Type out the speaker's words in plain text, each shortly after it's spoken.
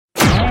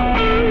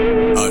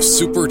a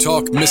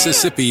SuperTalk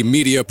Mississippi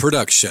media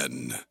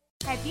production.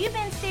 Have you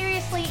been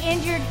seriously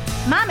injured?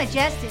 Mama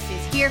Justice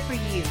is here for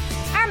you.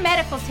 Our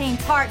medical team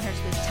partners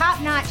with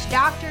top-notch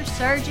doctors,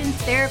 surgeons,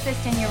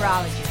 therapists, and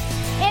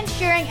urologists,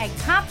 ensuring a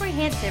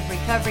comprehensive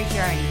recovery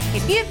journey.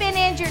 If you've been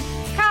injured,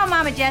 call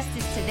Mama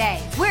Justice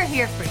today. We're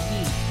here for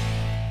you.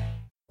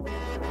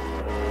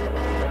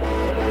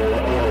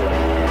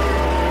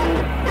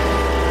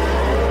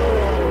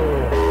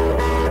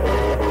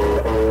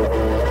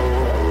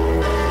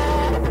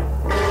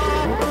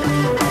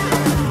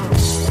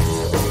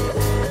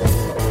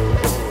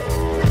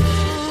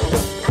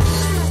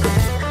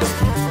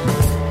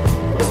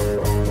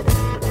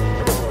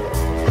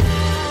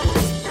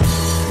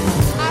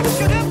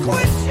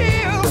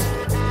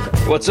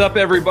 What's up,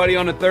 everybody,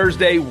 on a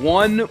Thursday?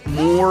 One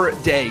more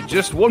day,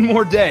 just one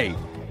more day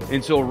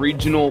until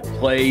regional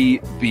play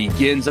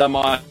begins. I'm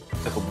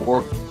Michael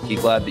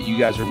Borky. Glad that you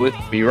guys are with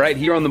me right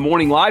here on the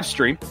morning live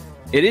stream.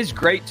 It is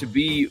great to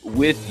be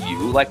with you.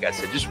 Like I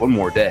said, just one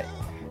more day.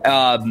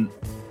 Let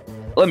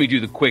me do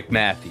the quick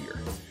math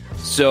here.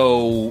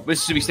 So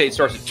Mississippi State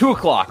starts at 2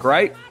 o'clock,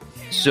 right?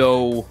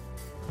 So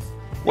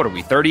what are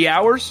we, 30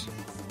 hours?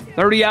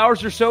 30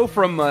 hours or so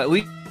from at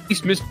least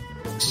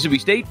Mississippi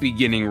State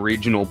beginning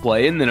regional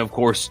play. And then, of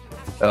course,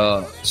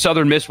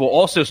 Southern Miss will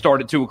also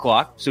start at 2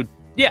 o'clock. So,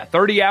 yeah,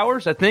 30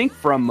 hours, I think,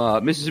 from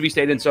Mississippi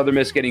State and Southern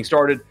Miss getting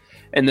started.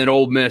 And then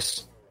Ole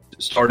Miss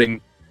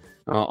starting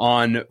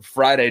on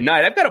Friday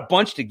night. I've got a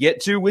bunch to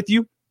get to with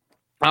you.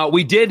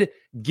 We did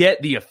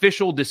get the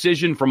official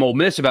decision from Ole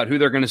Miss about who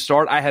they're going to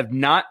start. I have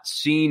not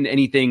seen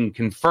anything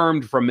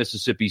confirmed from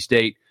Mississippi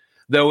State,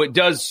 though it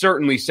does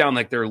certainly sound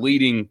like they're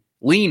leaning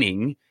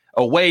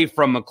away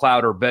from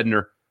McLeod or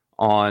Bednar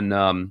on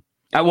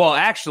well,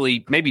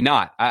 actually, maybe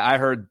not. I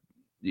heard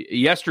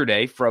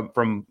yesterday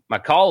from my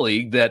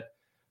colleague that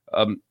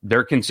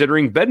they're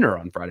considering Bednar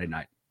on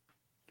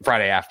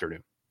Friday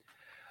afternoon.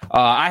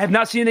 I have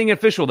not seen anything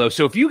official, though.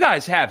 So if you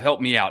guys have,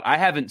 help me out. I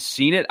haven't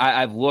seen it.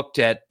 I've looked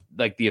at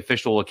like the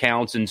official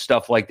accounts and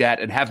stuff like that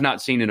and have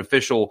not seen an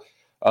official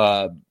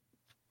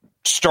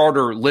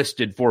starter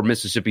listed for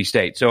Mississippi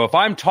State. So if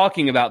I'm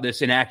talking about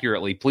this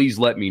inaccurately, please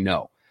let me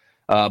know.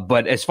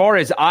 But as far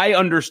as I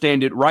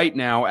understand it right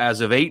now, as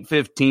of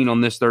 8:15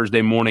 on this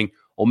Thursday morning,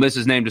 Ole Miss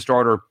is named a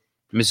starter.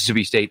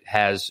 Mississippi State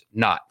has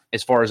not,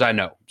 as far as I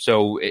know.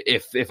 So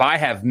if I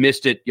have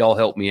missed it, y'all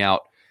help me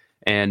out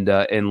and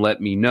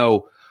let me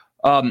know.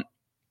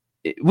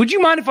 Would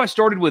you mind if I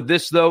started with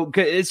this, though?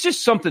 'Cause it's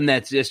just something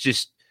that's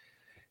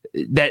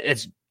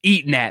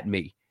eating at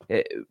me.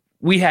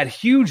 We had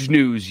huge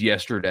news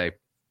yesterday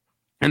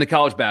in the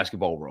college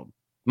basketball world.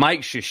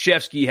 Mike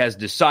Krzyzewski has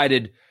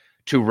decided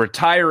to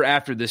retire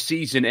after the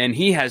season, and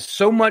he has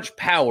so much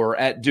power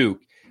at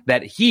Duke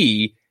that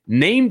he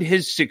named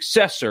his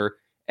successor,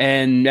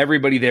 and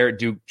everybody there at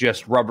Duke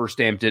just rubber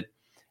stamped it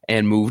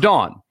and moved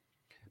on.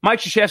 Mike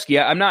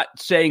Krzyzewski, I'm not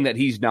saying that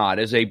he's not,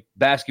 as a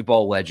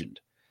basketball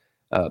legend.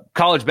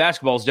 College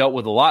basketball's dealt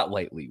with a lot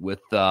lately, with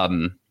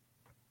the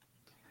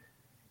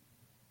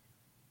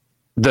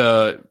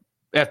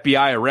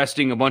FBI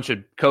arresting a bunch of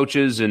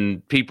coaches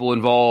and people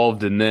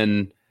involved, and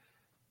then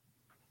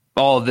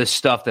all of this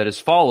stuff that has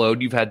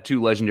followed. You've had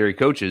two legendary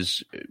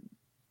coaches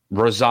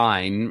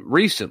resign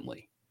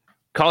recently.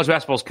 College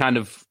basketball is kind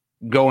of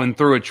going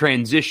through a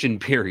transition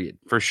period,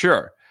 for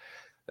sure.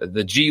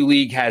 The G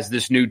League has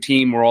this new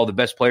team where all the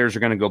best players are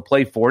going to go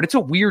play for it. It's a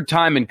weird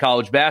time in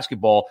college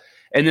basketball.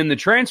 And then the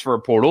transfer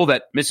portal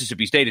that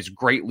Mississippi State is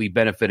greatly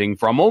benefiting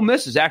from. Ole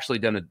Miss has actually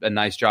done a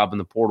nice job in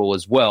the portal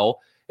as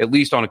well, at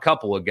least on a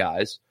couple of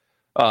guys.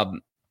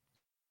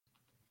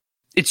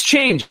 It's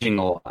changing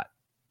a lot.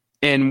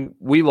 And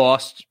we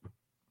lost,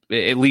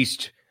 at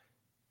least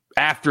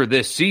after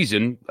this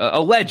season, a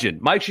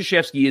legend. Mike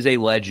Krzyzewski is a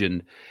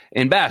legend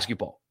in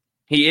basketball.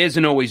 He is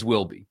and always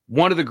will be.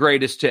 One of the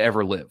greatest to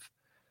ever live.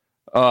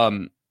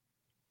 But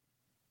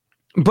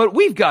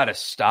we've got to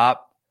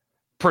stop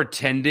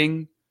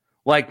pretending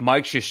like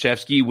Mike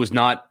Krzyzewski was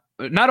not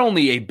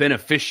only a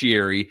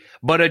beneficiary,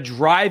 but a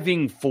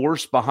driving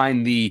force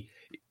behind the,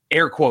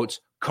 air quotes,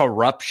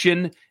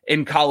 corruption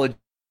in college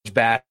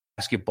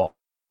basketball.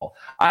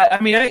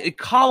 I mean,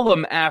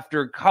 column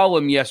after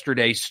column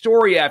yesterday,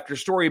 story after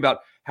story about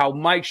how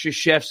Mike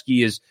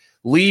Krzyzewski is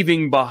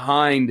leaving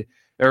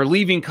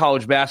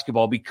college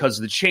basketball because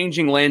of the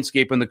changing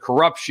landscape and the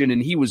corruption,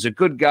 and he was a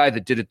good guy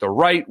that did it the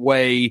right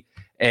way,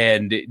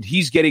 and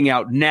he's getting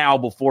out now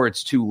before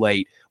it's too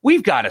late.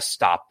 We've got to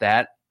stop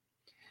that.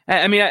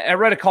 I mean, I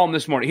read a column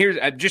this morning. Here's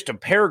just a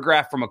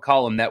paragraph from a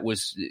column that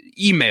was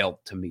emailed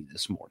to me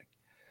this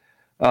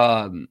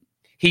morning.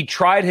 He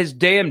tried his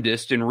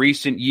damnedest in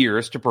recent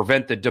years to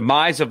prevent the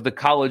demise of the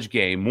college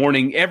game,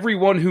 warning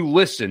everyone who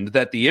listened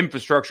that the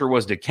infrastructure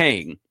was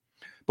decaying.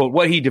 But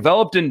what he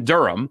developed in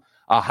Durham,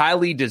 a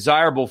highly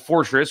desirable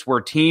fortress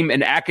where team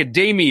and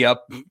academia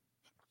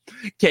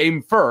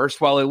came first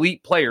while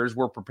elite players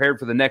were prepared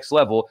for the next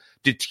level,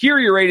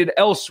 deteriorated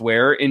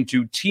elsewhere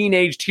into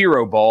teenage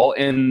hero ball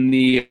and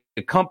the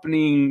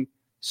accompanying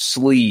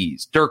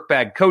sleaze.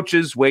 Dirtbag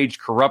coaches waged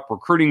corrupt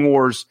recruiting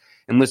wars,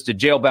 enlisted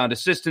jail-bound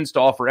assistants to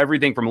offer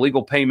everything from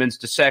illegal payments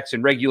to sex,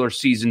 and regular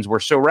seasons were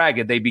so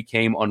ragged they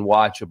became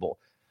unwatchable.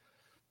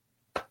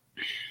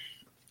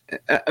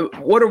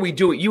 What are we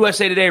doing?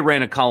 USA Today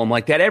ran a column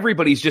like that.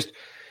 Everybody's just...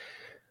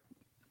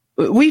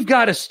 We've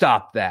got to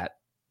stop that,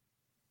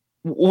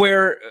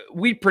 where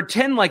we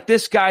pretend like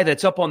this guy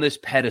that's up on this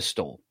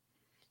pedestal,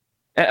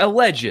 a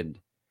legend,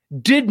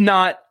 did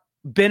not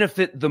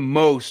benefit the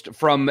most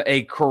from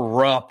a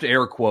corrupt,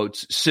 air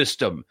quotes,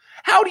 system.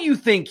 How do you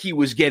think he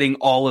was getting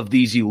all of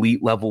these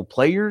elite level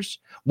players?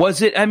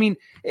 Was it, I mean,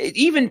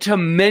 even to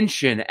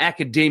mention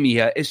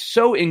academia is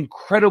so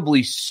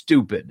incredibly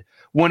stupid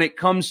when it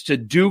comes to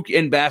Duke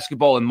in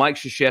basketball and Mike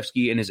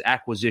Krzyzewski and his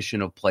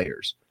acquisition of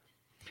players.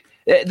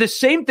 The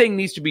same thing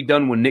needs to be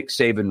done when Nick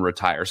Saban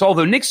retires,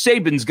 although Nick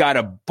Saban's got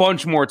a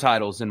bunch more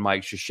titles than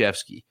Mike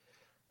Krzyzewski.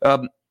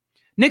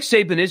 Nick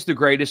Saban is the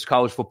greatest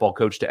college football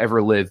coach to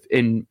ever live,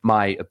 in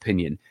my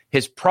opinion.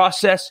 His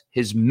process,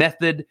 his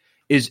method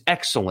is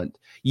excellent.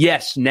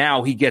 Yes,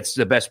 now he gets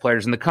the best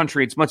players in the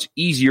country. It's much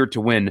easier to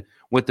win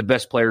with the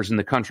best players in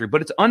the country,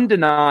 but it's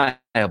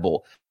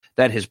undeniable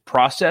that his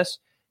process,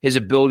 his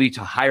ability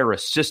to hire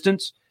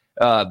assistants,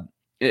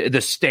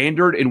 the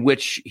standard in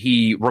which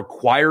he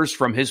requires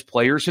from his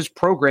players, his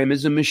program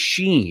is a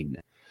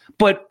machine.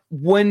 But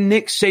when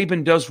Nick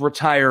Saban does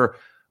retire,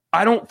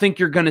 I don't think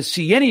you're going to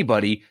see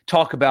anybody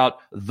talk about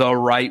the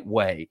right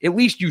way. At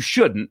least you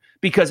shouldn't,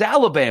 because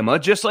Alabama,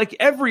 just like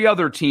every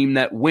other team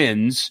that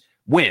wins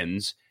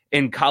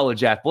in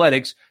college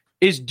athletics,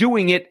 is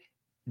doing it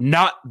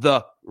not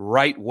the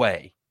right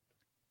way.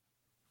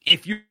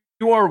 If you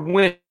are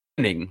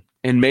winning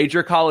in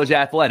major college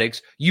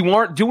athletics, you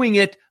aren't doing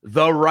it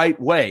the right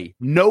way.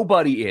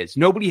 Nobody is.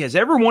 Nobody has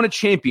ever won a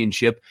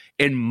championship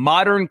in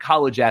modern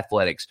college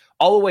athletics,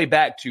 all the way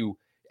back to,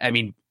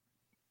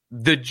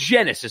 the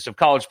genesis of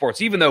college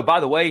sports, even though, by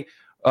the way,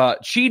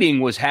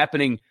 cheating was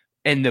happening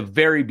in the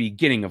very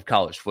beginning of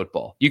college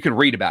football. You can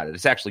read about it.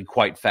 It's actually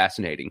quite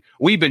fascinating.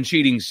 We've been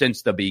cheating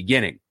since the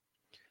beginning.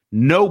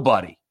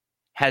 Nobody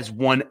has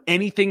won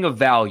anything of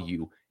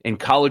value in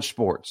college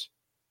sports.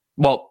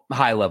 Well,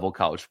 high-level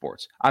college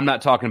sports. I'm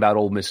not talking about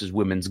Ole Miss's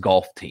women's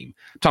golf team.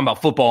 I'm talking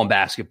about football and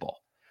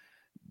basketball.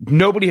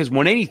 Nobody has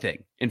won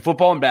anything in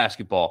football and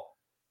basketball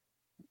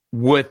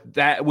with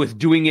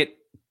doing it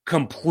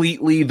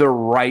completely the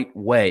right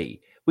way.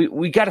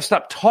 We got to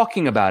stop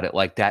talking about it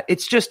like that.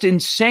 It's just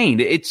insane.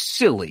 It's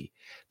silly,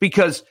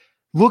 because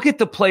look at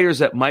the players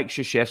that Mike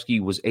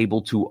Krzyzewski was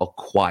able to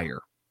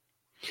acquire,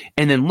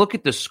 and then look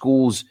at the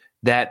schools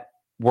that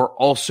were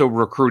also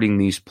recruiting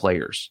these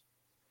players,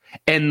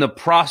 and the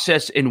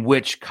process in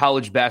which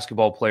college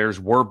basketball players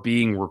were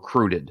being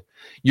recruited.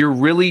 You're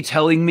really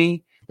telling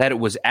me that it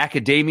was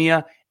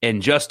academia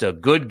and just a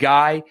good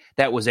guy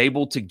that was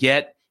able to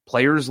get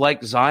players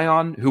like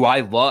Zion, who I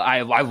love.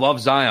 I love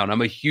Zion.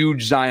 I'm a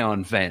huge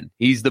Zion fan.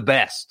 He's the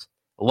best.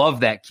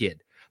 Love that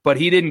kid. But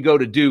he didn't go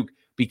to Duke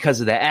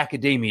because of the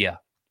academia.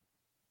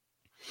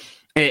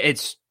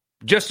 It's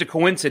just a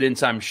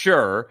coincidence, I'm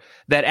sure,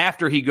 that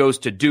after he goes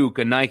to Duke,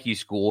 a Nike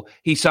school,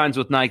 he signs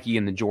with Nike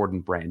and the Jordan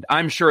brand.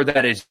 I'm sure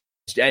that is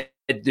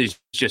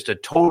just a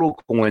total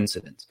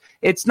coincidence.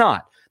 It's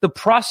not. The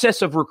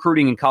process of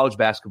recruiting in college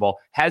basketball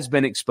has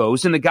been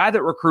exposed, and the guy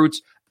that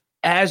recruits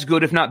as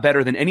good, if not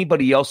better, than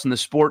anybody else in the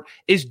sport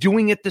is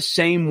doing it the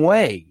same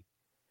way.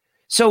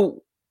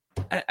 So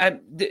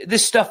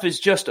this stuff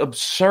is just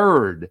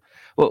absurd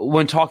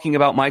when talking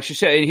about Mike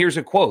Krzyzewski. And here's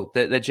a quote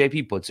that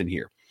JP puts in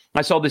here.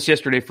 I saw this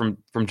yesterday from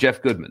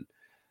Jeff Goodman.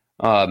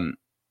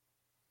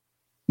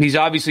 He's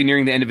obviously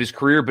nearing the end of his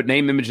career, but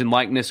name, image, and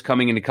likeness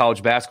coming into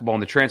college basketball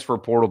and the transfer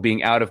portal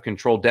being out of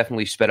control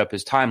definitely sped up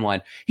his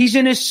timeline. He's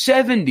in his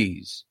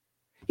 70s.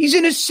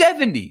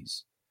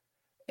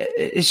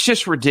 It's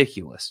just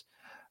ridiculous.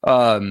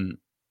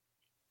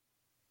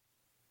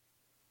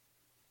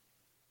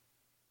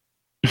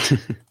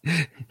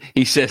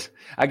 He says,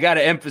 I got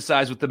to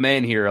emphasize with the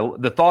man here,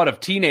 the thought of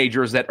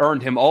teenagers that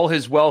earned him all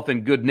his wealth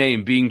and good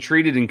name being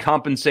treated and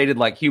compensated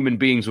like human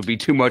beings would be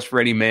too much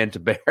for any man to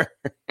bear.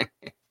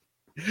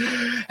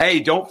 Hey,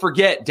 don't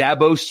forget,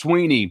 Dabo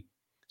Swinney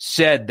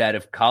said that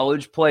if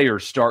college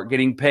players start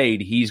getting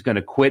paid, he's going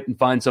to quit and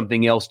find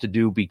something else to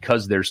do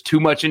because there's too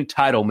much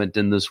entitlement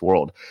in this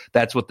world.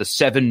 That's what the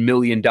 $7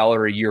 million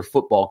a year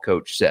football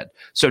coach said.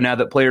 So now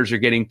that players are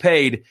getting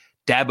paid,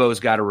 Dabo's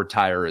got to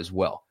retire as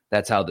well.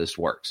 That's how this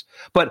works.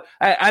 But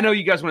I know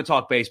you guys want to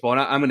talk baseball,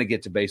 and I'm going to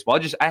get to baseball.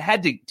 I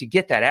had to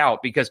get that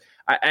out because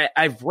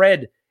I've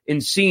read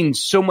and seen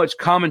so much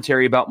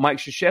commentary about Mike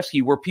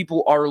Krzyzewski where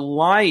people are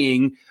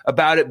lying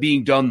about it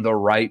being done the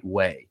right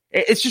way.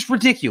 It's just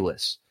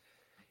ridiculous.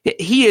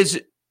 He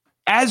is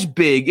as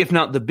big, if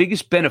not the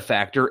biggest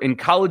benefactor in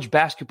college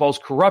basketball's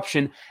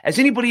corruption as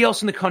anybody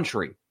else in the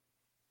country.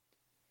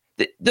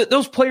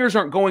 Those players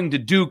aren't going to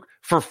Duke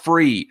for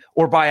free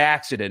or by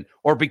accident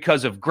or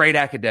because of great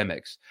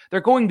academics.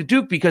 They're going to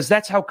Duke because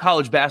that's how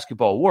college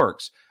basketball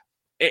works.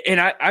 And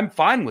I'm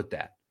fine with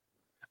that.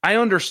 I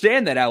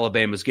understand that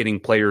Alabama's getting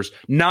players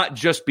not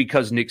just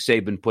because Nick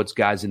Saban puts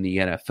guys in the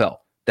NFL.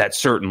 That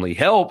certainly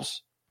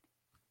helps.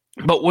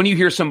 But when you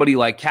hear somebody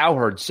like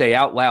Cowherd say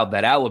out loud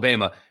that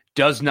Alabama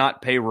does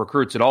not pay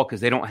recruits at all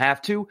because they don't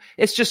have to,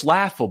 it's just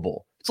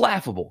laughable. It's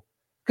laughable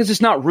because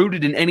it's not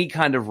rooted in any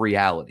kind of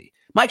reality.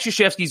 Mike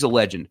Krzyzewski's a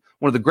legend,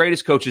 one of the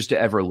greatest coaches to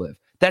ever live.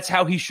 That's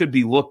how he should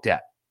be looked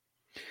at.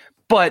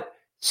 But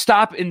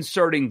stop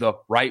inserting the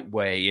right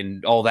way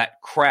and all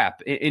that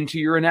crap into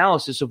your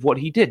analysis of what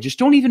he did. Just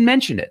don't even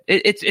mention it.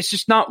 It's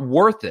just not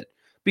worth it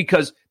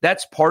because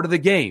that's part of the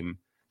game.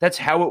 That's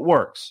how it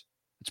works.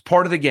 It's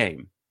part of the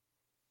game.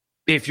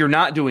 If you're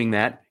not doing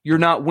that, you're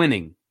not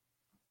winning.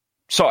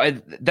 So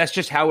that's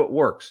just how it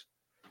works.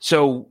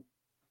 So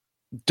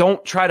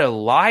don't try to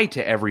lie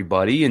to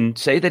everybody and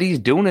say that he's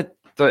doing it.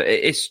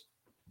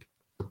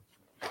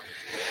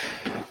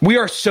 We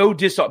are so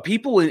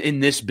people in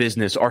this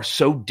business are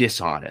so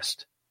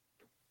dishonest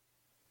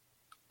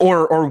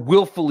or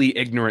willfully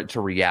ignorant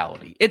to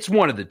reality. It's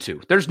one of the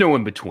two. There's no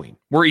in between.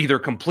 We're either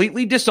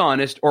completely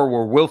dishonest or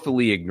we're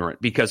willfully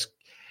ignorant because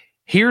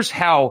here's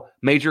how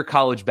major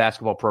college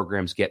basketball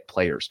programs get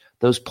players.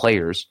 Those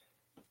players,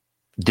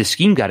 the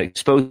scheme got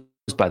exposed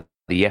by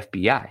the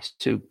FBI.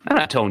 So I'm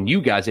not telling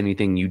you guys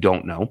anything you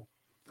don't know.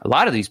 A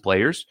lot of these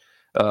players,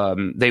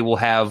 they will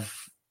have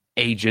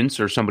agents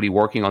or somebody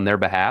working on their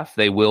behalf.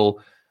 They will,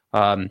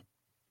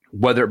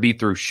 whether it be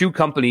through shoe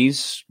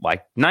companies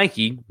like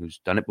Nike, who's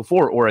done it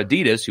before, or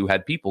Adidas, who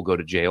had people go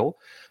to jail.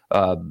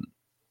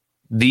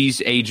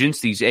 These agents,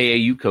 these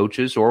AAU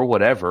coaches or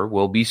whatever,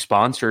 will be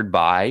sponsored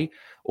by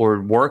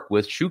or work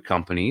with shoe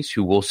companies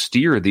who will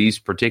steer these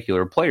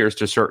particular players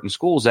to certain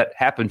schools that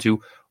happen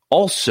to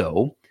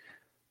also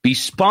be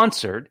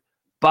sponsored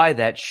by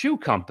that shoe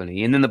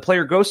company. And then the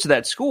player goes to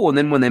that school, and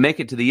then when they make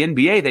it to the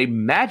NBA, they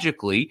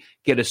magically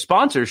get a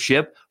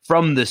sponsorship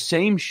from the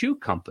same shoe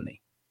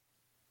company.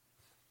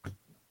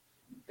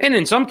 And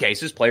in some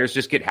cases, players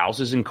just get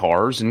houses and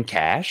cars and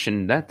cash,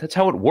 and that's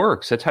how it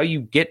works. That's how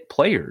you get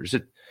players.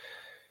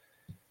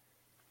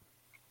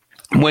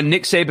 When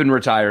Nick Saban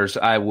retires,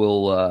 I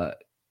will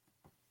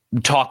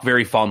talk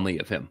very fondly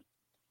of him.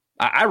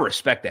 I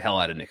respect the hell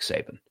out of Nick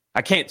Saban.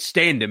 I can't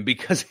stand him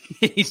because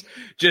he's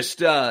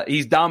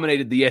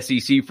dominated the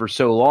SEC for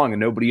so long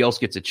and nobody else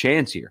gets a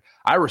chance here.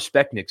 I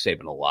respect Nick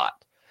Saban a lot.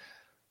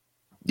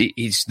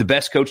 He's the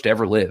best coach to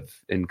ever live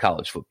in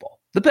college football.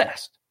 The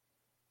best.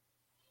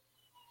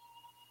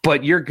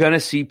 But you're going to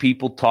see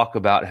people talk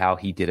about how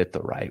he did it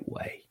the right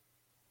way.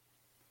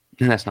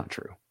 And that's not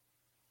true.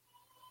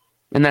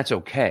 And that's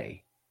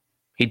okay.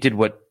 He did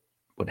what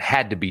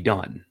had to be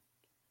done.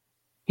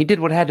 He did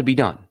what had to be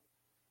done.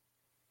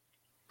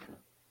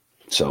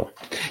 So,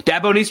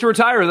 Dabo needs to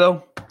retire,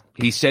 though.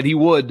 He said he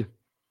would.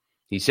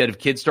 He said if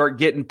kids start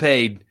getting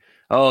paid,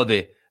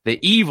 the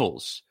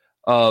evils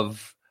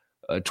of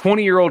a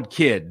 20-year-old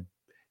kid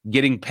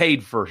getting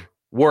paid for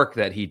work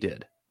that he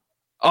did.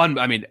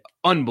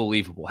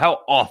 Unbelievable.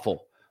 How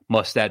awful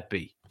must that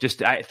be?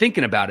 Just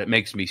thinking about it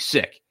makes me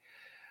sick.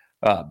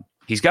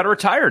 He's got to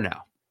retire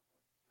now,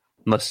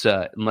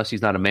 unless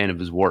he's not a man of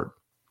his word.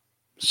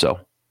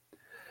 So,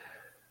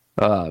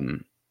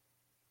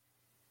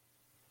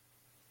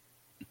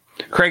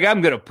 Craig,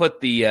 I'm going to put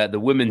the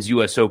Women's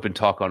U.S. Open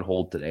talk on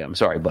hold today. I'm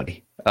sorry,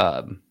 buddy.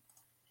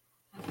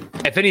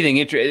 If anything,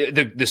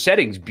 the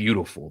setting's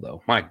beautiful,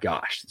 though. My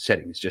gosh, the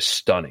setting is just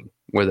stunning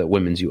where the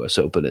Women's U.S.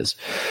 Open is.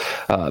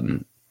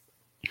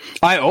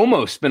 I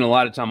almost spent a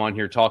lot of time on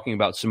here talking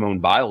about Simone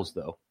Biles,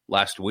 though,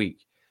 last week.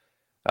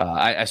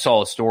 I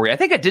saw a story. I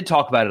think I did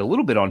talk about it a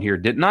little bit on here,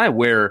 didn't I?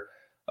 Where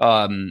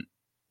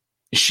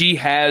she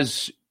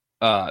has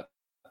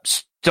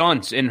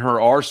stunts in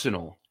her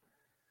arsenal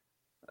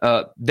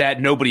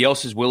that nobody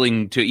else is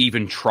willing to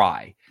even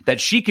try.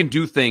 That she can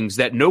do things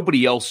that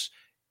nobody else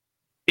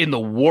in the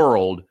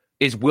world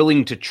is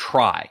willing to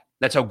try.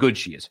 That's how good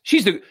she is.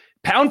 She's the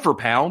pound for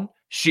pound.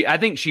 I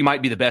think she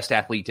might be the best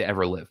athlete to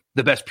ever live.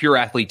 The best pure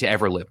athlete to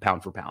ever live,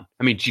 pound for pound.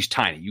 I mean, she's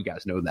tiny. You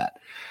guys know that.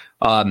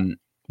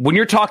 When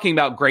you're talking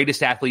about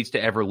greatest athletes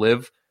to ever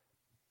live,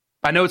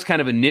 I know it's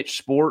kind of a niche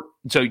sport.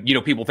 So,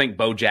 people think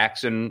Bo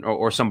Jackson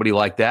or somebody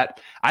like that.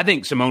 I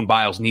think Simone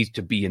Biles needs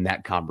to be in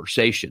that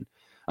conversation.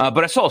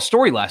 But I saw a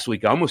story last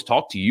week. I almost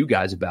talked to you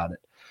guys about it,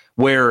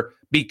 where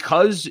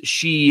because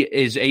she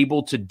is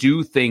able to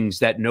do things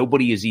that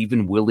nobody is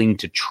even willing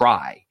to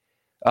try,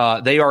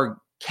 they are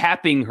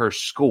capping her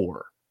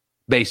score,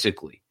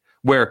 basically,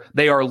 where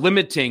they are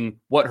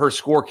limiting what her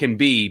score can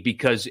be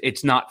because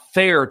it's not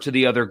fair to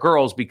the other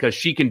girls because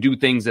she can do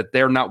things that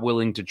they're not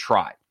willing to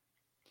try.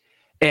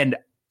 And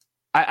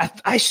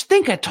I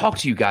think I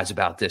talked to you guys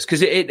about this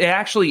because it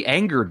actually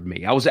angered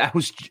me. I was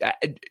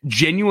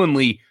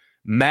genuinely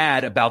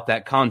mad about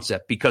that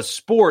concept because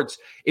sports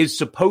is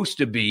supposed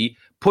to be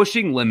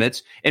pushing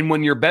limits. And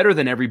when you're better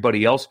than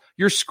everybody else,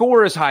 your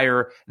score is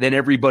higher than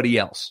everybody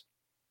else.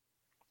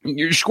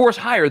 Your score is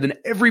higher than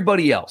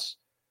everybody else.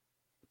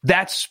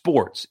 That's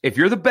sports. If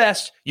you're the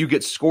best, you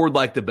get scored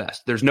like the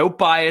best. There's no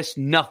bias,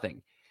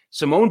 nothing.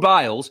 Simone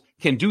Biles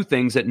can do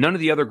things that none of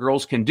the other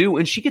girls can do,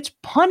 and she gets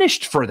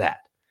punished for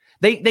that.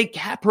 They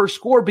cap her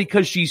score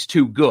because she's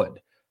too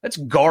good. That's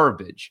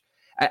garbage.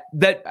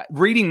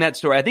 Reading that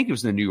story, I think it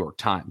was in the New York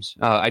Times.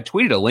 I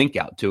tweeted a link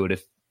out to it.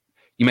 If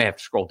you may have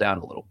to scroll down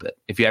a little bit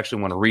if you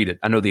actually want to read it.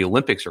 I know the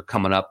Olympics are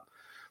coming up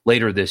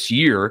later this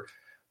year.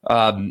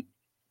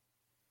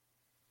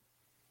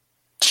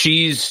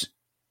 She's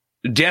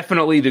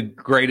definitely the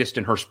greatest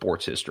in her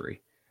sports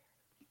history.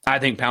 I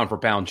think pound for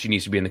pound, she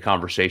needs to be in the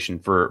conversation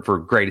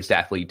for greatest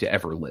athlete to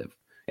ever live.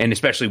 And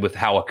especially with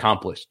how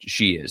accomplished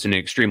she is in an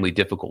extremely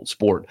difficult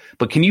sport.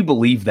 But can you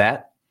believe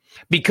that?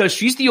 Because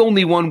she's the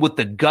only one with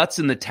the guts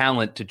and the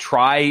talent to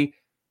try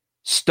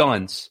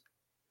stunts.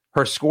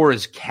 Her score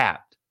is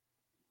capped.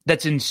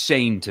 That's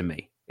insane to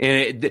me.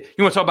 And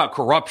you want to talk about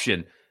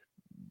corruption?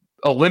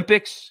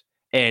 Olympics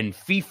and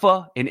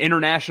FIFA and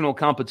international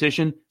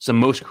competition, it's the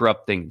most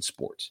corrupt thing in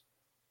sports.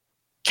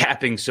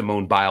 Capping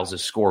Simone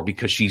Biles' score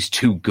because she's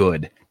too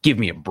good. Give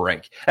me a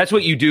break. That's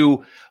what you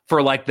do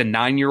for like the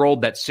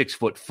 9-year-old that's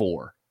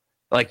 6'4".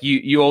 Like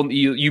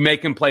you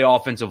make him play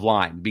offensive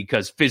line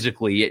because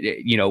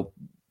physically,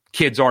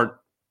 kids aren't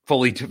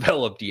fully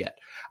developed yet.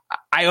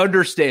 I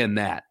understand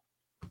that,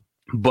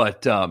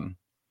 but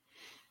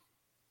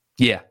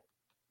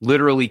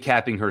literally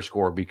capping her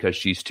score because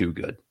she's too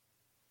good.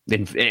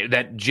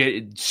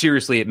 And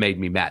seriously, it made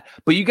me mad.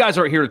 But you guys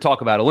aren't here to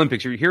talk about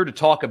Olympics. You're here to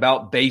talk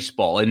about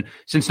baseball. And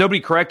since nobody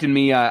corrected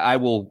me, I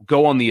will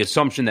go on the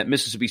assumption that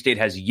Mississippi State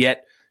has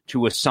yet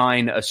to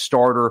assign a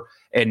starter.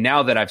 And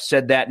now that I've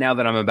said that, now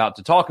that I'm about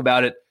to talk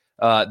about it,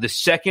 the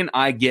second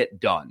I get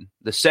done,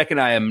 the second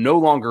I am no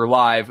longer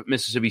live,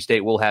 Mississippi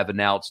State will have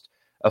announced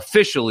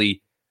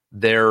officially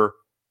their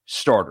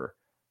starter.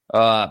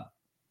 I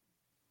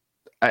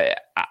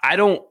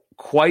don't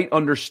quite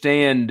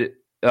understand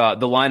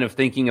the line of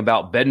thinking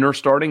about Bednar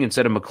starting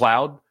instead of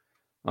McLeod.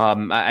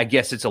 I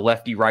guess it's a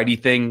lefty-righty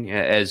thing,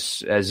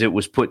 as it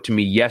was put to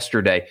me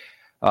yesterday.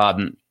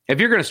 If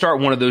you're going to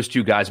start one of those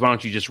two guys, why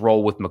don't you just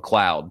roll with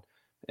McLeod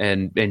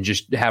and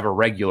just have a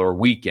regular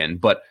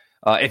weekend? But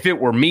if it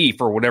were me,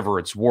 for whatever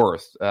it's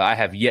worth, I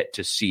have yet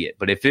to see it.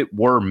 But if it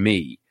were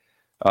me,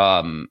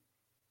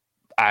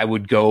 I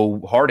would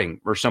go Harding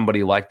or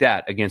somebody like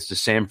that against a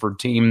Samford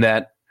team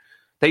that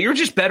you're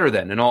just better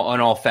than in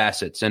all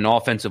facets. And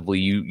offensively,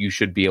 you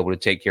should be able to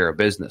take care of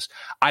business.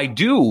 I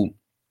do,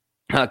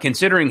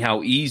 considering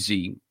how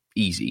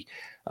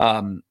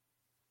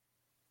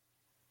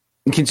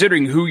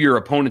considering who your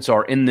opponents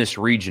are in this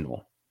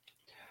regional,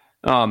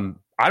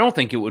 I don't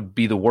think it would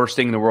be the worst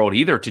thing in the world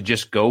either to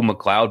just go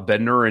McLeod,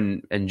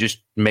 Bednar, and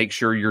just make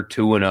sure you're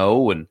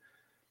 2-0 and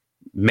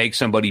make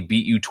somebody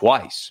beat you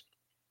twice.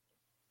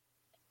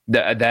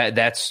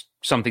 That's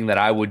something that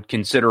I would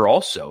consider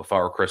also if I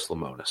were Chris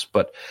Lemonis.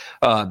 But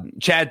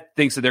Chad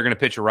thinks that they're going to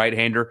pitch a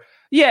right-hander.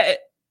 Yeah,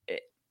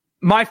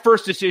 my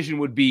first decision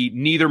would be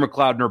neither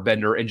McLeod nor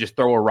Bednar and just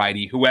throw a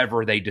righty,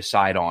 whoever they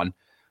decide on.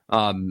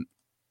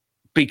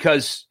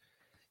 Because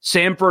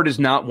Samford is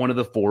not one of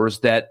the fours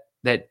that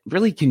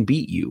really can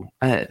beat you.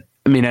 I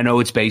know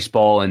it's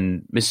baseball,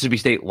 and Mississippi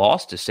State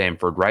lost to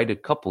Samford, right, a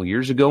couple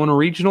years ago in a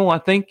regional, I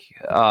think.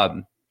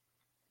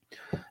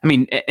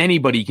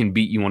 Anybody can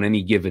beat you on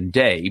any given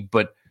day,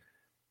 but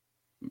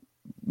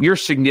you're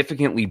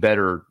significantly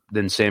better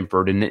than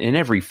Samford in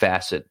every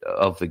facet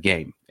of the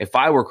game. If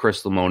I were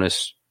Chris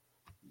Lemonis,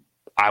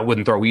 I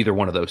wouldn't throw either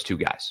one of those two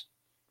guys.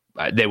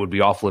 They would be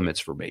off limits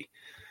for me.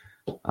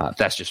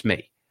 That's just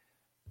me.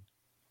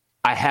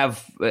 I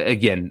have,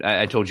 again,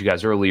 I told you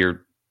guys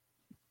earlier,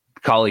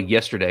 colleague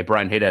yesterday,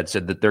 Brian Haydad,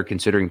 said that they're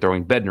considering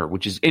throwing Bednar,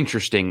 which is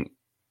interesting.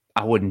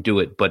 I wouldn't do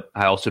it, but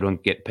I also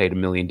don't get paid $1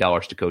 million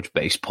to coach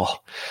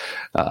baseball.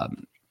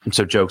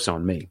 So joke's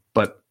on me.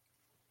 But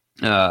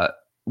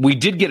we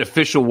did get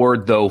official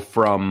word, though,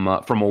 from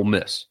Ole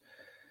Miss.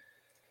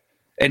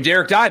 And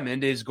Derek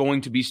Diamond is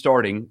going to be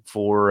starting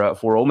for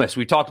Ole Miss.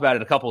 We talked about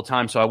it a couple of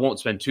times, so I won't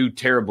spend too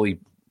terribly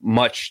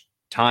much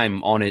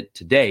time on it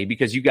today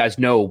because you guys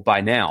know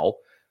by now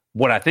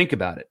what I think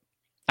about it.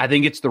 I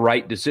think it's the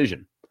right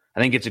decision. I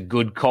think it's a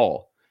good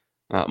call.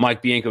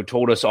 Mike Bianco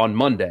told us on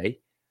Monday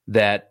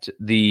that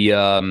the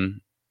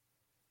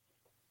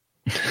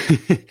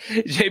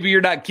JB, you're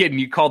not kidding.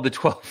 You called the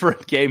 12-run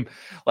game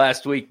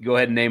last week. Go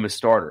ahead and name a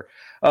starter.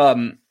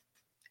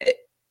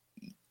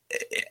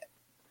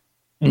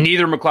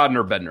 Neither McLeod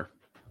nor Bednar.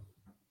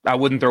 I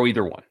wouldn't throw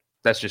either one.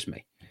 That's just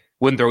me.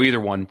 Wouldn't throw either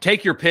one.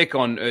 Take your pick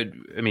on,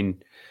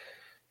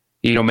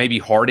 maybe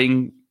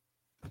Harding.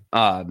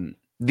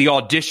 The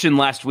audition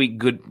last week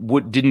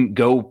didn't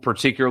go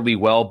particularly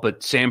well,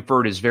 but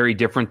Samford is very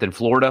different than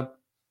Florida.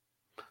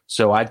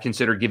 So I'd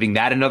consider giving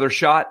that another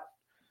shot,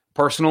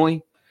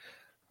 personally.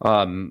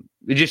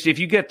 If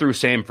you get through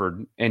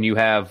Samford and you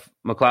have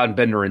McLeod,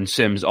 Bednar, and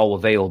Sims all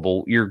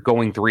available, you're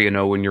going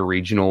 3-0 in your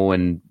regional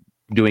and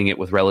doing it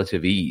with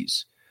relative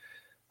ease.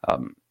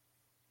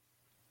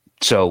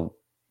 So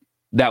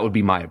that would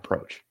be my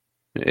approach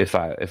if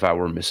I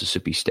were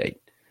Mississippi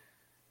State.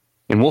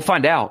 And we'll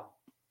find out.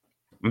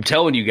 I'm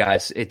telling you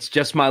guys, it's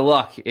just my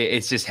luck.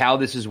 It's just how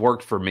this has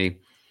worked for me.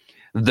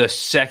 The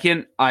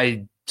second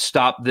I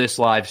stop this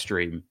live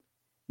stream,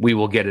 we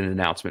will get an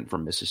announcement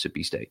from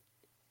Mississippi State.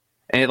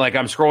 And like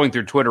I'm scrolling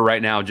through Twitter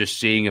right now, just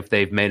seeing if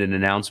they've made an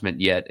announcement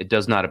yet. It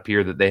does not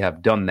appear that they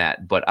have done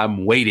that, but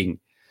I'm waiting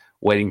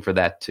for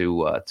that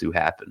to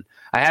happen.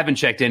 I haven't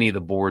checked any of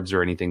the boards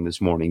or anything this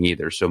morning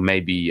either, so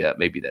maybe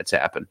that's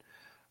happened.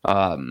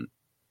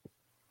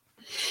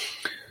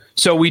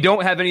 So we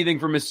don't have anything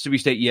from Mississippi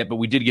State yet, but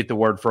we did get the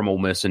word from Ole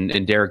Miss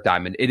and Derek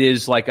Diamond. It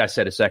is, like I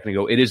said a second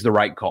ago, it is the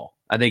right call.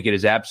 I think it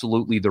is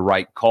absolutely the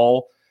right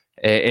call,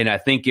 and I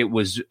think it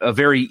was a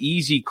very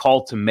easy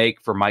call to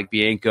make for Mike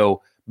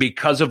Bianco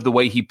because of the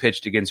way he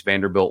pitched against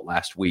Vanderbilt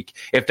last week.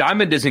 If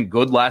Diamond isn't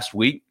good last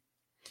week,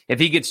 if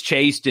he gets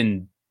chased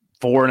in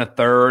 4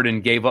 1/3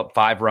 and gave up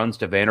 5 runs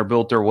to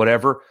Vanderbilt or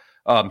whatever,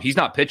 he's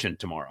not pitching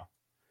tomorrow.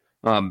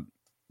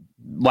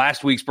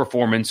 Last week's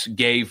performance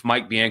gave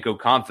Mike Bianco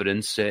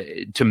confidence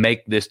to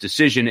make this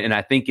decision, and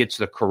I think it's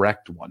the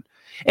correct one.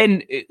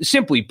 And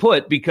simply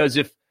put, because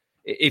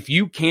if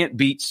you can't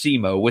beat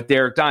SEMO with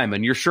Derek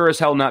Diamond, you're sure as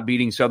hell not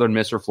beating Southern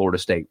Miss or Florida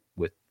State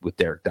with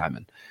Derek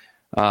Diamond.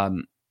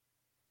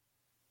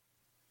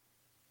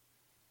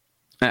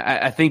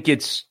 I think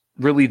it's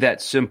really that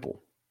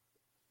simple.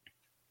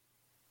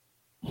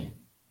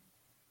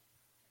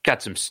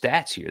 Got some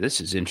stats here.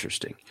 This is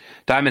interesting.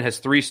 Diamond has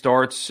 3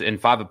 starts and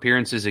 5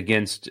 appearances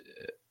against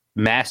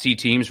Massey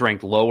teams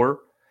ranked lower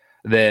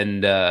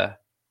than I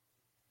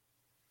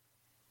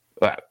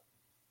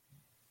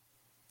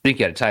think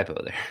you had a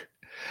typo there.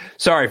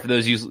 Sorry for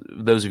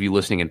those of you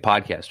listening in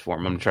podcast form.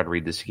 I'm going to try to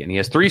read this again. He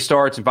has 3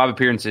 starts and 5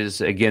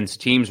 appearances against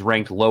teams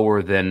ranked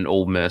lower than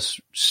Ole Miss.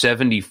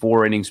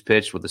 74 innings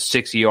pitched with a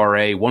 6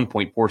 ERA,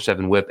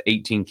 1.47 WHIP,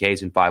 18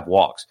 Ks, and 5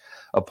 walks.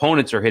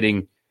 Opponents are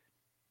hitting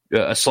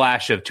a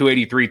slash of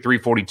 283,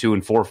 342,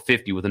 and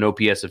 450 with an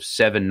OPS of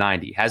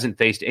 790. Hasn't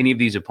faced any of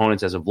these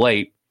opponents as of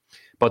late,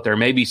 but there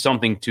may be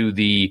something to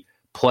the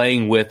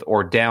playing with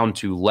or down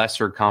to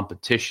lesser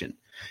competition.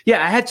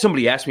 Yeah, I had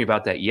somebody ask me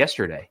about that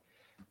yesterday.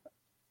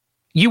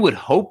 You would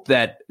hope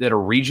that a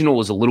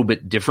regional is a little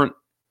bit different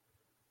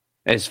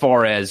as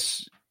far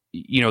as,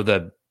 you know,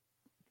 the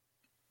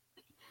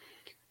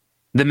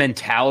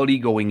mentality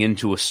going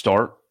into a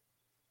start,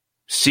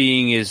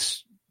 seeing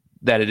is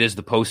that it is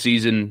the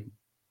postseason.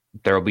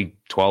 There will be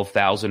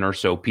 12,000 or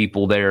so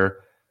people there,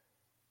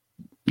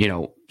 you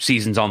know,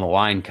 season's on the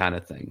line kind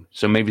of thing.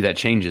 So maybe that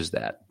changes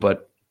that.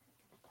 But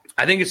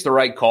I think it's the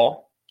right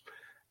call.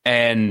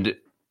 And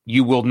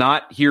you will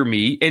not hear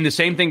me. And the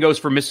same thing goes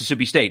for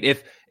Mississippi State.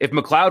 If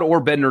McLeod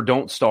or Bednar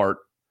don't start,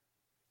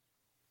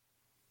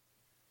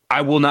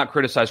 I will not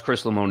criticize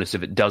Chris Lemonis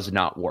if it does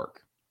not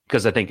work,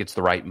 because I think it's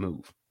the right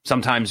move.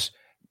 Sometimes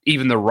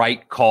even the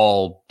right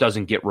call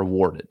doesn't get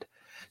rewarded.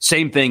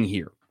 Same thing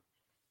here.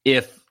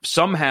 If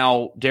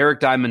somehow Derek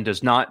Diamond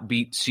does not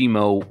beat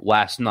SEMO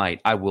last night,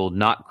 I will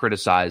not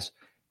criticize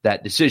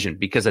that decision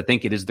because I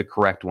think it is the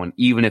correct one,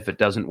 even if it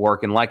doesn't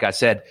work. And like I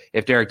said,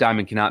 if Derek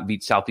Diamond cannot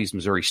beat Southeast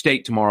Missouri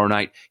State tomorrow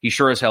night, he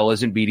sure as hell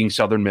isn't beating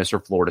Southern Miss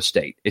or Florida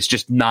State. It's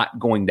just not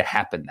going to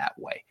happen that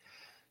way.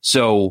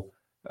 So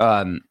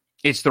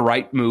it's the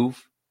right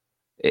move.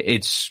 I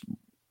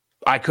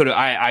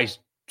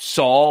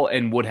saw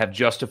and would have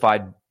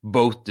justified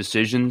both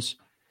decisions,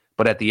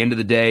 but at the end of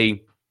the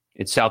day,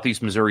 it's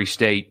Southeast Missouri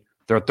State.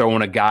 They're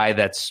throwing a guy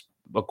that's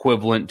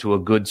equivalent to a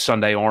good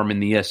Sunday arm in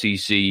the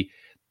SEC.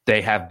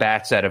 They have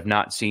bats that have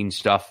not seen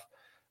stuff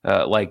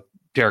like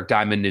Derek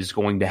Diamond is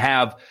going to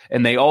have.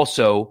 And they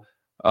also,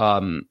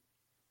 on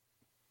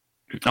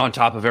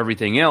top of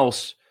everything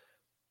else,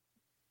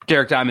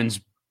 Derek Diamond's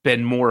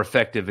been more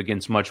effective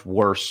against much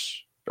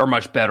worse or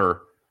much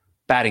better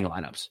batting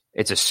lineups.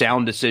 It's a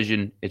sound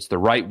decision. It's the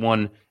right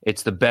one.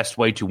 It's the best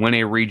way to win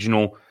a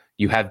regional.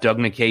 You have Doug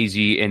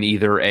Nikhazy in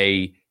either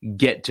a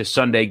get to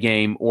Sunday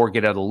game or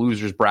get out of the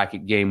loser's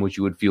bracket game, which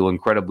you would feel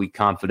incredibly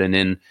confident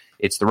in.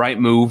 It's the right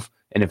move.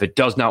 And if it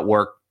does not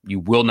work, you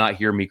will not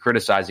hear me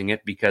criticizing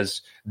it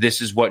because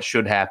this is what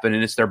should happen,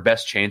 and it's their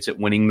best chance at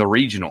winning the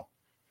regional.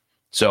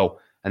 So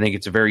I think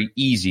it's a very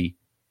easy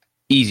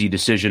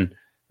decision,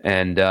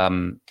 and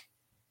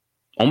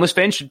Ole Miss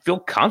fans should feel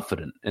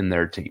confident in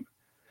their team.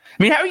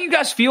 I mean, how are you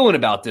guys feeling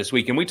about this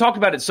weekend? We talked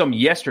about it some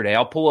yesterday.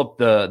 I'll pull up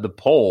the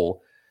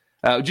poll.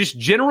 Just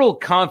general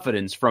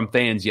confidence from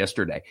fans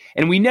yesterday.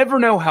 And we never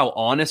know how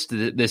honest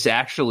this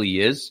actually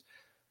is.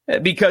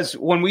 Because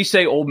when we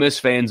say Ole Miss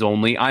fans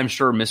only, I'm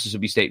sure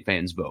Mississippi State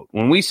fans vote.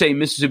 When we say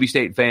Mississippi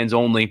State fans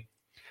only,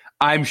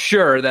 I'm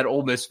sure that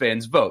Ole Miss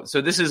fans vote.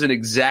 So this isn't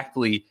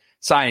exactly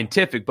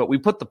scientific, but we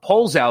put the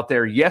polls out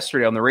there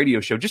yesterday on the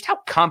radio show. Just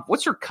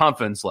what's your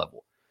confidence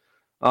level?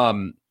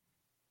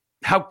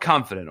 How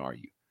confident are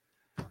you?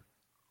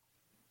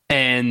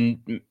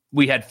 And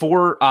we had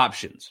 4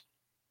 options.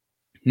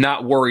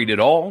 Not worried at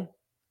all,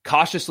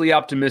 cautiously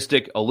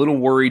optimistic, a little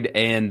worried,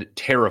 and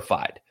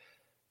terrified.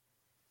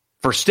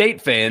 For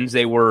State fans,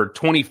 they were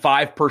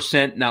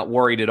 25% not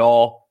worried at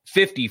all,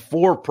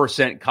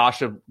 54%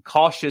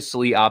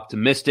 cautiously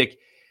optimistic,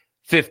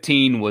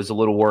 15% was a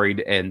little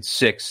worried, and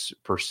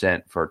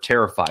 6% for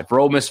terrified. For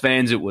Ole Miss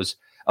fans, it was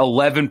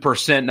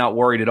 11% not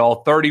worried at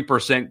all,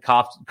 30%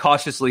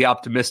 cautiously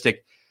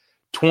optimistic,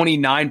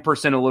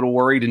 29% a little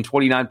worried, and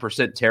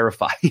 29%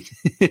 terrified.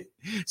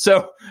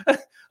 So a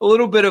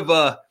little bit of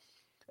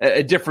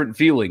a different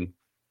feeling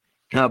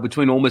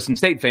between Ole Miss and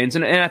State fans.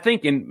 And I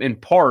think in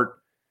part,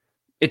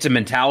 it's a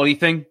mentality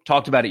thing.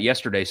 Talked about it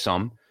yesterday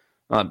some.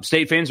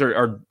 State fans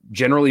are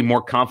generally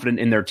more confident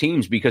in their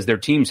teams because their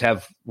teams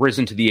have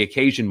risen to the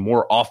occasion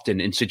more often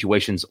in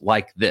situations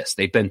like this.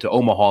 They've been to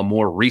Omaha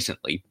more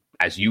recently,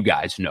 as you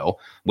guys know,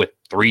 with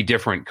 3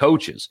 different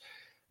coaches.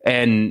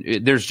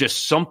 And there's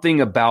just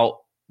something about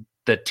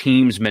the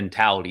team's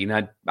mentality,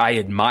 and I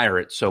admire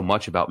it so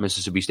much about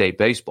Mississippi State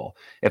baseball.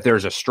 If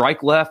there's a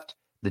strike left,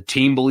 the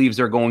team believes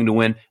they're going to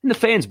win, and the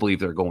fans believe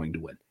they're going to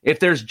win. If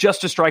there's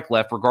just a strike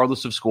left,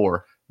 regardless of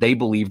score, they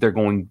believe they're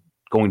going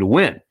to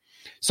win.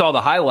 Saw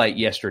the highlight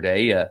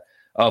yesterday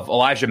of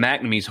Elijah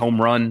McNamee's home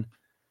run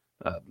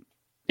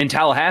in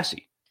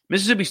Tallahassee.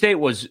 Mississippi State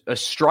was a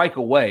strike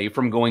away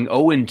from going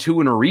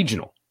 0-2 in a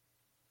regional.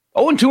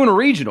 0-2 in a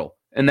regional,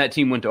 and that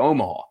team went to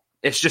Omaha.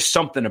 It's just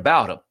something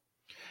about them.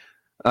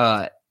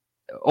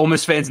 Ole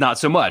Miss fans, not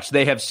so much.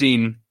 They have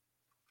seen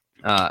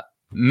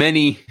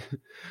many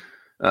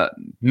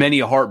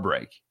a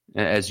heartbreak,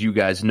 as you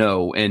guys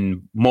know,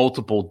 in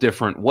multiple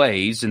different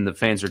ways, and the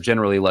fans are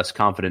generally less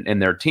confident in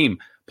their team.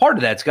 Part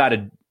of that's got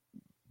to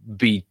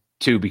be,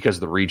 too, because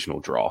of the regional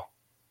draw.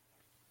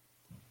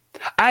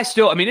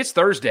 It's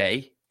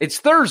Thursday. It's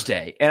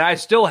Thursday, and I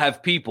still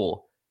have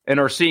people and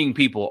are seeing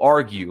people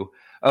argue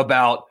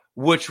about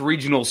which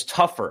regional's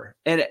tougher,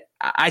 and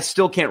I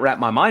still can't wrap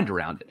my mind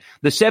around it.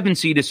 The 7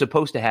 seed is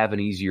supposed to have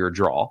an easier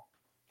draw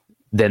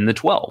than the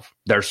 12.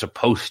 They're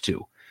supposed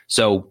to.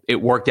 So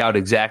it worked out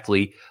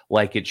exactly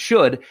like it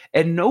should,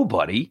 and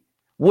nobody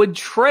would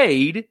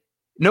trade.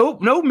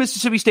 No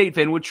Mississippi State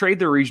fan would trade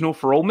their regional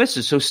for Ole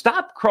Miss. So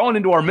stop crawling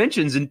into our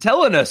mentions and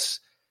telling us.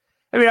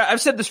 I mean,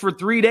 I've said this for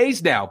 3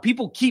 days now.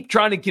 People keep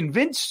trying to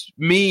convince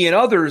me and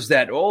others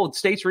that,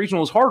 State's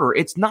regional is harder.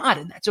 It's not,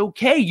 and that's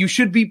okay. You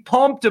should be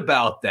pumped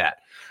about that.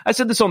 I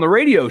said this on the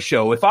radio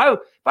show. If I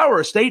were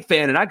a State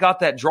fan and I got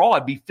that draw,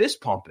 I'd be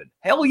fist pumping.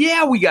 Hell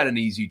yeah, we got an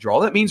easy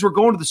draw. That means we're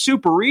going to the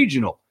Super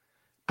Regional.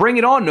 Bring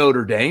it on,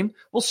 Notre Dame.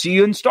 We'll see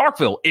you in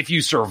Starkville. If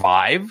you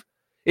survive,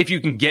 if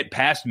you can get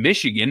past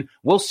Michigan,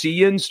 we'll see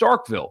you in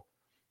Starkville.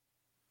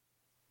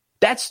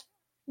 That's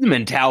the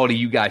mentality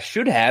you guys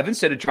should have,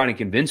 instead of trying to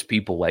convince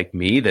people like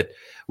me that,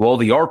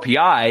 the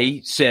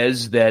RPI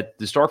says that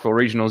the Starkville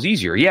Regional is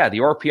easier. Yeah, the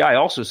RPI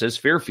also says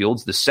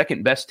Fairfield's the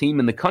second best team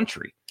in the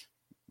country.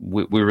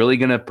 We're really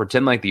going to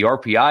pretend like the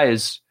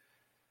RPI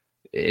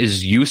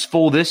is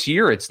useful this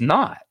year? It's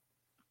not.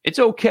 It's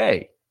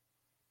okay.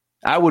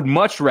 I would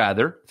much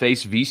rather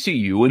face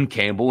VCU and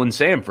Campbell and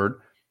Samford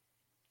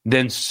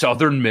than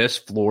Southern Miss,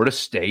 Florida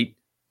State,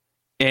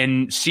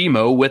 and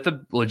SEMO with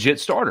a legit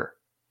starter.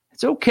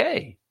 It's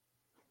okay.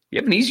 You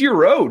have an easier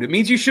road. It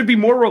means you should be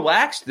more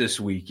relaxed this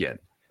weekend,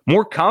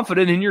 more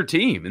confident in your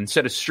team,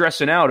 instead of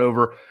stressing out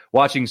over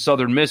watching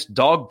Southern Miss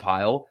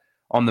dogpile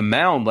on the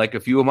mound like a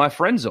few of my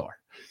friends are.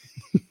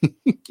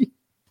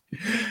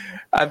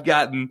 I've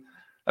gotten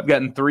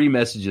 3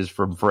 messages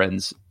from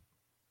friends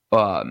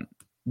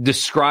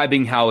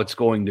describing how it's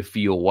going to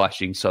feel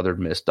watching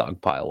Southern Miss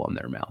dogpile on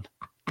their mound.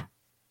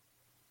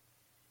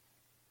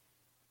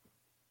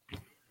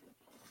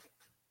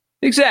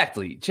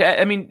 Exactly.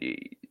 I mean,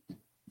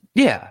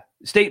 yeah,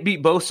 State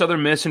beat both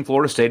Southern Miss and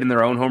Florida State in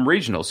their own home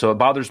regional, so it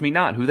bothers me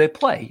not who they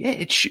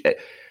play.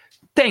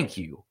 Thank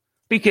you.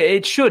 Because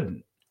it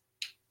shouldn't.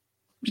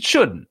 It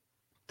shouldn't.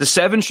 The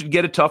 7 should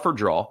get a tougher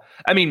draw.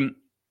 I mean,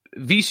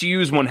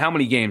 VCU's won how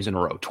many games in a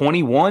row?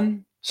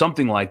 21?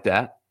 Something like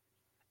that.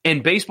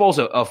 And baseball's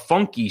a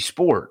funky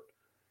sport.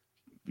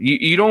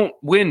 You don't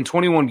win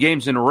 21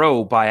 games in a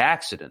row by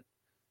accident.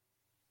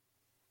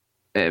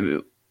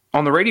 On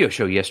the radio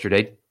show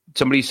yesterday,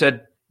 somebody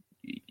said,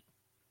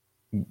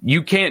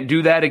 you can't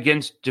do that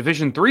against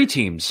Division III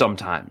teams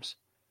sometimes.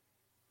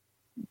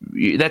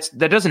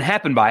 That doesn't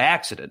happen by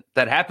accident.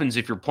 That happens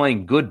if you're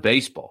playing good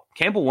baseball.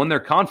 Campbell won their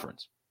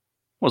conference.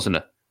 Wasn't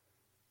a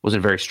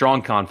very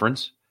strong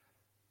conference.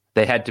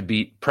 They had to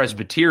beat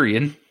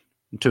Presbyterian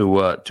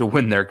to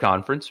win their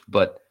conference,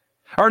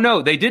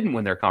 they didn't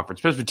win their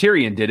conference.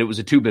 Presbyterian did. It was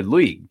a 2-bid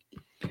league.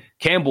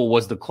 Campbell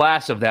was the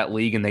class of that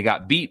league, and they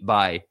got beat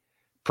by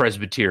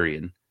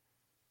Presbyterian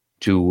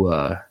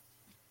to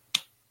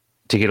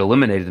get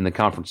eliminated in the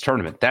conference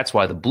tournament. That's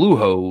why the Blue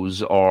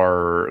Hose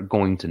are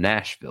going to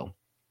Nashville.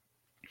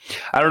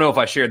 I don't know if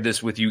I shared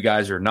this with you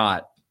guys or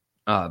not.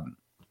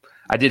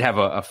 I did have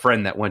a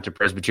friend that went to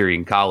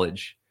Presbyterian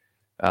College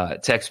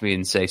text me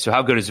and say, so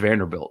how good is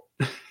Vanderbilt?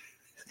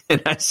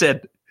 And I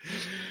said,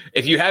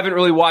 if you haven't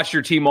really watched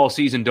your team all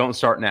season, don't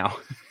start now.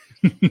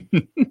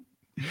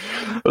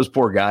 Those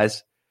poor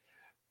guys.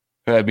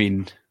 I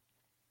mean,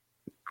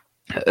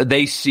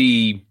 they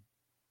see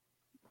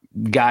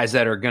guys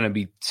that are going to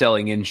be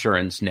selling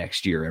insurance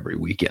next year every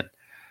weekend,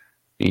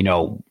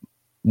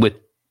 with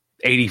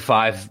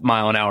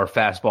 85-mile-an-hour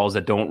fastballs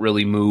that don't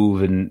really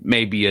move and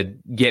maybe a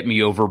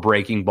get-me-over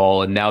breaking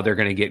ball, and now they're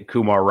going to get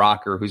Kumar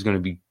Rocker, who's going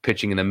to be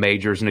pitching in the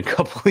majors in a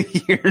couple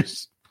of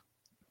years.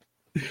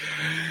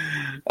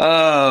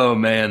 Oh,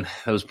 man,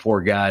 those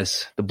poor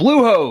guys. The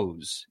Blue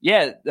Hose.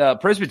 Yeah,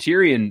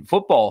 Presbyterian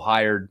football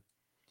hired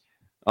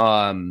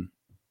the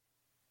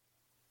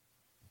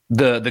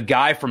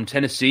guy from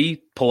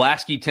Tennessee,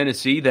 Pulaski,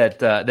 Tennessee,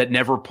 that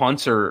never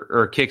punts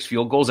or kicks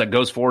field goals, that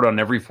goes forward on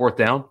every fourth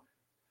down.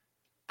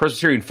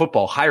 Presbyterian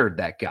football hired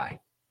that guy.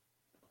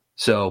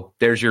 So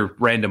there's your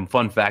random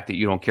fun fact that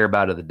you don't care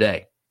about of the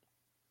day.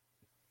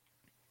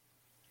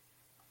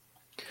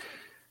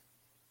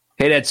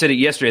 Hey, Dad said it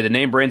yesterday. The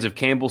name brands of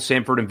Campbell,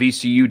 Samford, and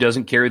VCU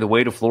doesn't carry the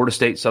weight of Florida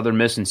State, Southern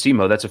Miss, and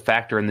SEMO. That's a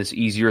factor in this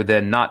easier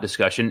than not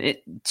discussion.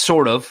 It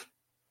sort of.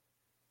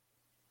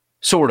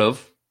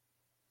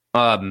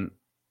 But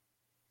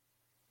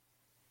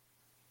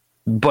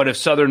if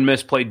Southern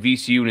Miss played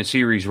VCU in a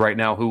series right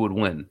now, who would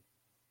win?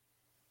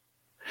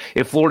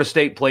 If Florida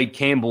State played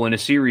Campbell in a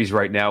series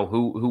right now,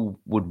 who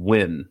would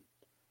win?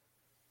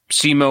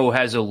 SEMO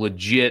has a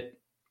legit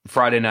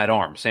Friday night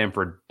arm.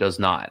 Samford does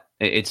not.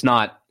 It's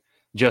not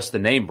just the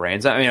name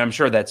brands. I mean, I'm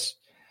sure that's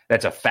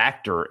a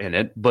factor in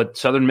it, but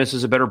Southern Miss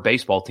is a better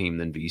baseball team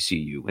than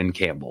VCU and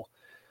Campbell.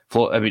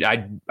 I mean,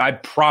 I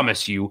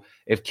promise you,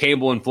 if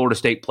Campbell and Florida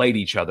State played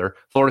each other,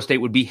 Florida State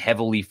would be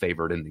heavily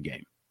favored in the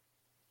game.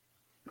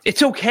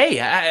 It's okay.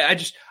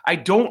 I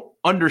don't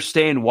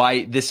understand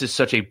why this is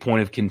such a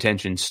point of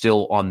contention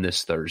still on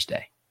this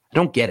Thursday. I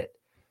don't get it.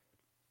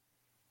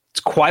 It's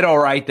quite all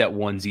right that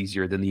one's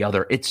easier than the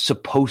other. It's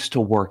supposed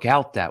to work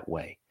out that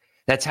way.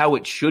 That's how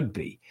it should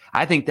be.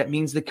 I think that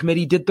means the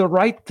committee did the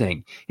right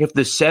thing. If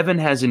the 7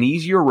 has an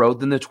easier road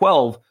than the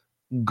 12,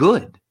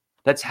 good.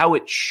 That's how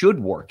it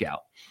should work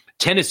out.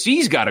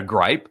 Tennessee's got a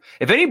gripe.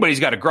 If anybody's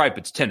got a gripe,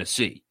 it's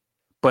Tennessee.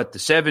 But the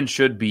 7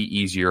 should be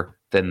easier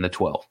than the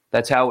 12.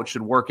 That's how it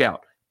should work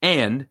out.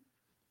 And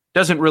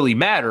doesn't really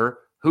matter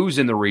who's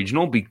in the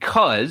regional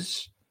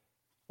because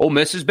Ole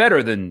Miss is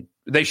better than,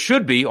 they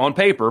should be on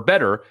paper,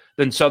 better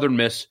than Southern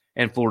Miss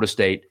and Florida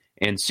State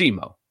and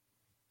SEMO.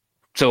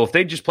 So if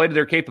they just play to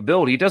their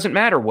capability, it doesn't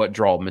matter what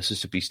draw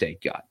Mississippi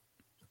State got.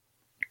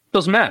 It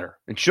doesn't matter.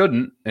 It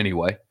shouldn't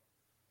anyway.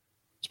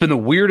 It's been the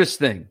weirdest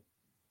thing,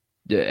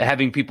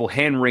 having people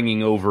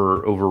hand-wringing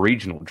over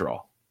regional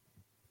draw.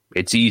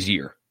 It's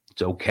easier.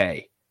 It's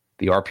okay.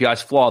 The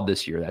RPI's flawed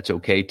this year. That's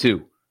okay,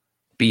 too.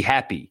 Be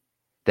happy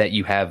that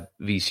you have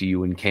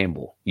VCU and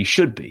Campbell. You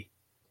should be.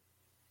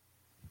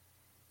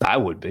 I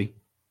would be.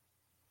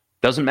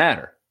 Doesn't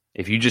matter.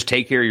 If you just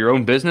take care of your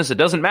own business, it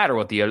doesn't matter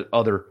what the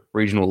other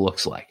regional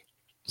looks like.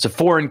 It's a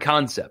foreign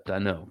concept, I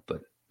know,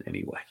 but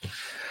anyway.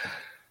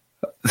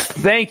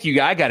 Thank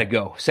you. I got to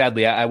go.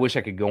 Sadly, I wish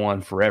I could go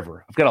on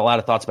forever. I've got a lot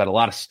of thoughts about a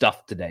lot of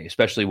stuff today,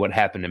 especially what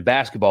happened in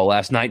basketball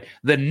last night.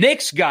 The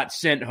Knicks got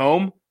sent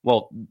home.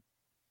 Well,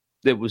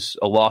 it was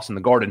a loss in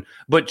the Garden.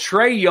 But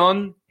Trae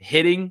Young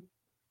hitting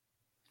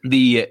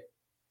the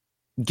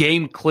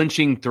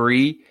game-clinching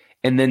 3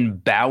 and then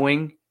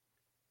bowing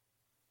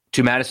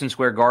to Madison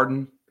Square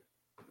Garden.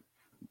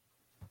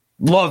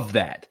 Love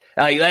that.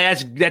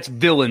 That's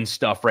villain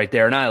stuff right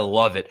there, and I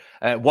love it.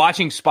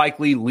 Watching Spike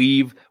Lee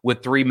leave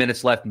with 3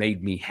 minutes left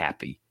made me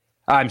happy.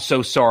 I'm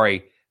so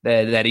sorry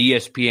that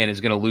ESPN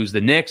is going to lose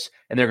the Knicks,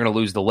 and they're going to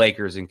lose the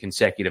Lakers in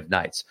consecutive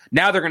nights.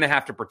 Now they're going to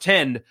have to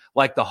pretend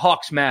like the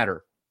Hawks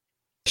matter.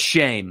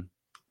 Shame.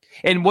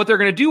 And what they're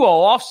going to do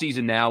all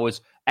offseason now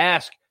is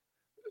ask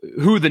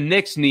who the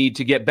Knicks need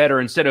to get better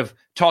instead of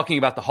talking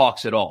about the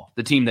Hawks at all,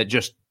 the team that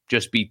just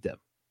beat them.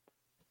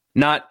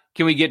 Not,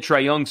 can we get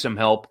Trae Young some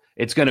help?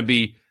 It's going to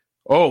be,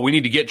 oh, we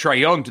need to get Trae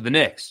Young to the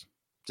Knicks.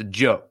 It's a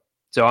joke.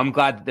 So I'm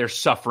glad that they're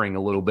suffering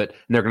a little bit,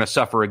 and they're going to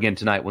suffer again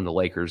tonight when the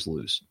Lakers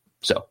lose.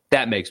 So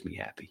that makes me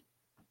happy.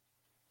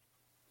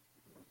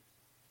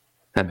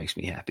 That makes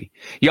me happy.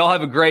 Y'all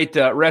have a great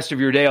rest of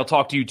your day. I'll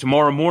talk to you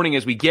tomorrow morning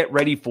as we get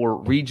ready for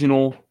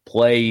regional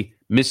play.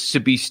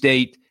 Mississippi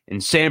State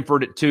and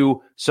Samford at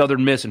 2,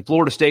 Southern Miss and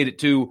Florida State at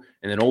 2,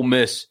 and then Ole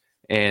Miss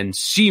and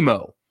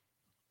SEMO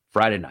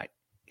Friday night.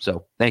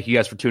 So thank you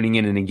guys for tuning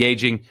in and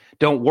engaging.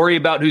 Don't worry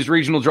about whose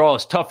regional draw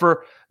is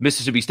tougher.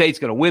 Mississippi State's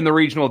going to win the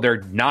regional.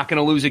 They're not going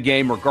to lose a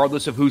game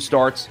regardless of who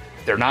starts.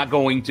 They're not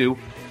going to.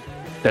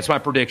 That's my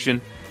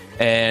prediction.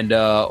 And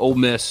Ole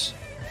Miss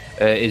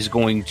is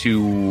going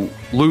to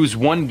lose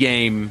one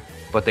game,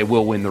 but they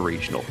will win the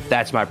regional.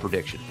 That's my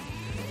prediction.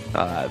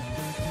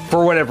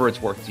 For whatever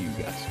it's worth to you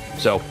guys.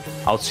 So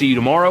I'll see you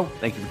tomorrow.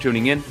 Thank you for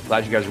tuning in.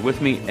 Glad you guys are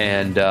with me.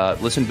 And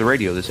listen to the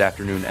radio this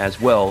afternoon as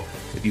well,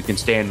 if you can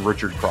stand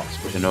Richard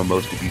Cross, which I know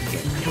most of you can.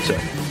 So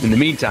in the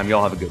meantime,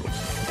 y'all have a good one.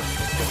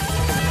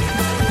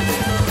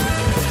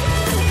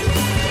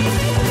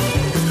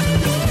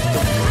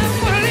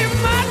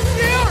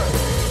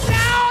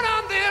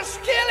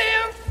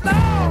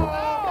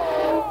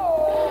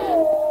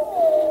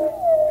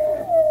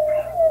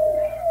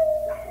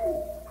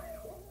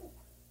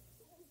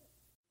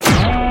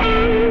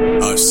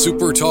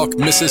 SuperTalk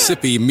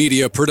Mississippi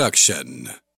Media Production.